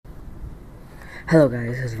Hello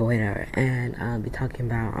guys, this is Voider, and I'll be talking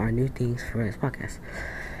about our new things for this podcast.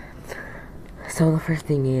 So the first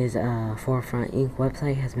thing is, Forefront Inc.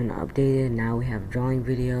 website has been updated. Now we have drawing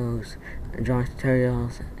videos, drawing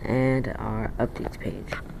tutorials, and our updates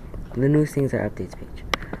page. The newest things are updates page.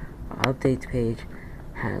 Our updates page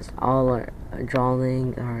has all our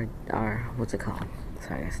drawing, our what's it called?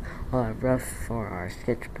 Sorry guys, all our rough for our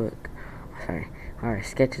sketchbook. Our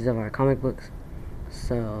sketches of our comic books.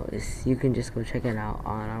 So you can just go check it out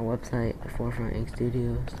on our website, Forefront Inc.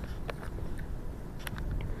 Studios,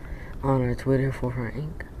 on our Twitter, Forefront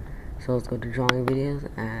Inc. So let's go to drawing videos,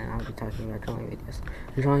 and I'll be talking about drawing videos.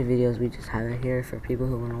 The drawing videos, we just have it here for people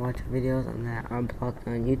who want to watch videos and that are blocked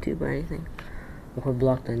on YouTube or anything. We're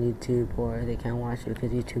blocked on YouTube, or they can't watch it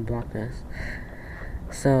because YouTube blocked us.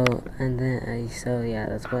 So yeah,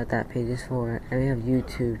 that's what that page is for. And we have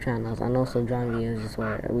YouTube channels, and also drawing videos is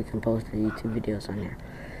where we can post the YouTube videos on here.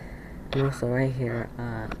 And also right here,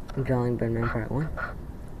 Drawing Birdman Part 1.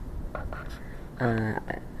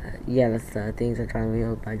 Yeah, that's the things that drawing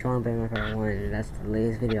video by Drawing Birdman Part 1. That's the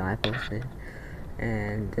latest video I posted.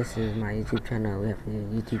 And this is my YouTube channel. We have a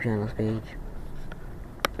YouTube channels page.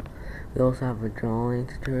 We also have a drawing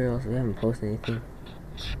tutorials. We haven't posted anything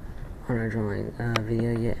on our drawing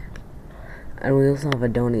video yet. And we also have a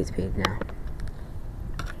donates page now.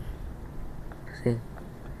 See?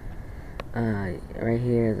 Right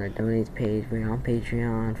here is our donates page. We're on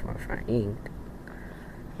Patreon for Forefront Inc.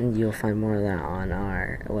 And you'll find more of that on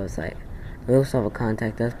our website. We also have a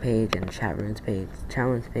contact us page and a chat rooms page. The chat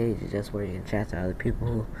rooms page is just where you can chat to other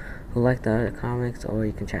people who like the other comics, or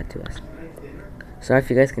you can chat to us. Sorry if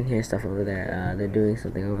you guys can hear stuff over there. They're doing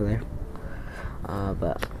something over there.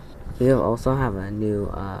 But we also have a new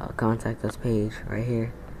contact us page right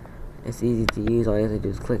here. It's easy to use. All you have to do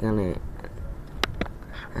is click on it,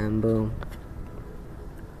 and boom.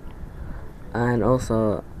 And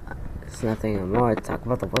also, it's nothing more to talk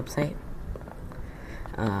about the website.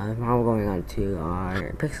 Now we're going on to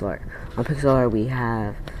our pixel art. On pixel art,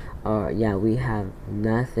 we have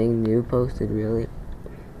nothing new posted really.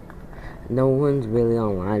 No one's really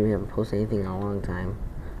online. We haven't posted anything in a long time.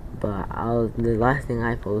 But the last thing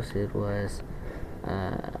I posted was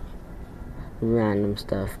random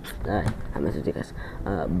stuff. I messaged you guys.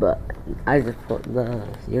 But I just put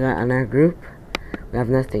you got on our group. We have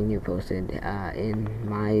nothing new posted in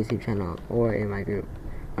my YouTube channel or in my group.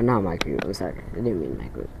 Or not my group. I'm sorry. I didn't mean my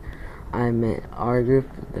group. I meant our group,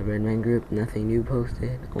 the Redman group. Nothing new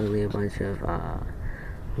posted. Only a bunch of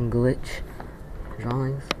glitch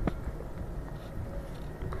drawings.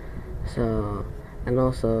 So, and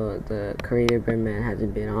also the creator Birdman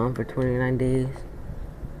hasn't been on for 29 days.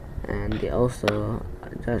 And also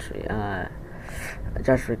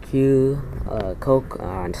Joshua Q,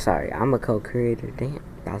 sorry, I'm a co-creator. Damn,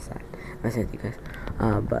 outside. I said you guys.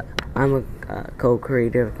 But I'm a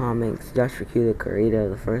co-creator of comics. Joshua Q, the creator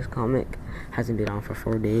of the first comic, hasn't been on for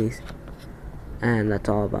 4 days. And that's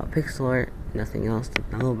all about pixel art. Nothing else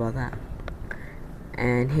to know about that.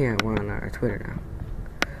 And here, we're on our Twitter now.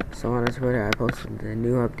 So on our Twitter, I posted the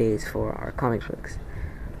new updates for our comic books.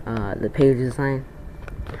 The page design.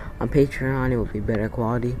 On Patreon, it will be better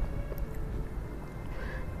quality.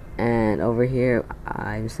 And over here,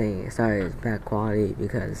 I'm saying sorry it's bad quality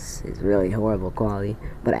because it's really horrible quality.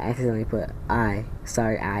 But I accidentally put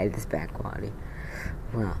this bad quality.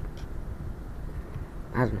 Well,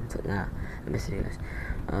 I don't know. Let me see you guys.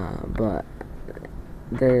 But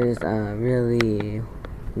there's really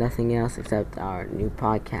nothing else except our new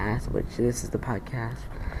podcast, which this is the podcast,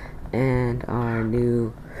 and our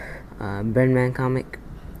new Birdman comic.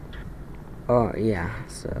 Oh yeah,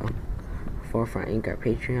 so Forefront Inc. our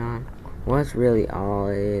Patreon. Well, that's really all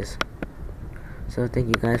it is. So thank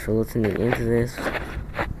you guys for listening into this.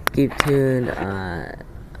 Keep tuned.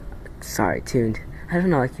 Tuned. I don't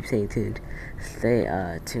know. I keep saying tuned. Stay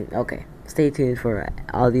tuned. Okay, stay tuned for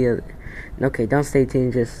all the other. Okay, don't stay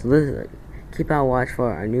tuned. Just listen. Keep out watch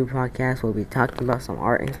for our new podcast. We'll be talking about some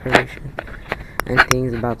art inspiration and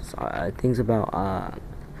things about our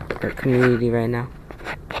community right now.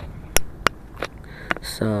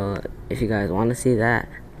 So if you guys want to see that,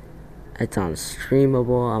 it's on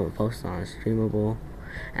Streamable. I'm gonna post it on Streamable,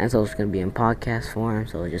 and so it's gonna be in podcast form.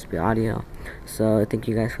 So it'll just be audio. So thank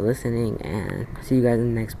you guys for listening, and see you guys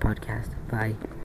in the next podcast. Bye.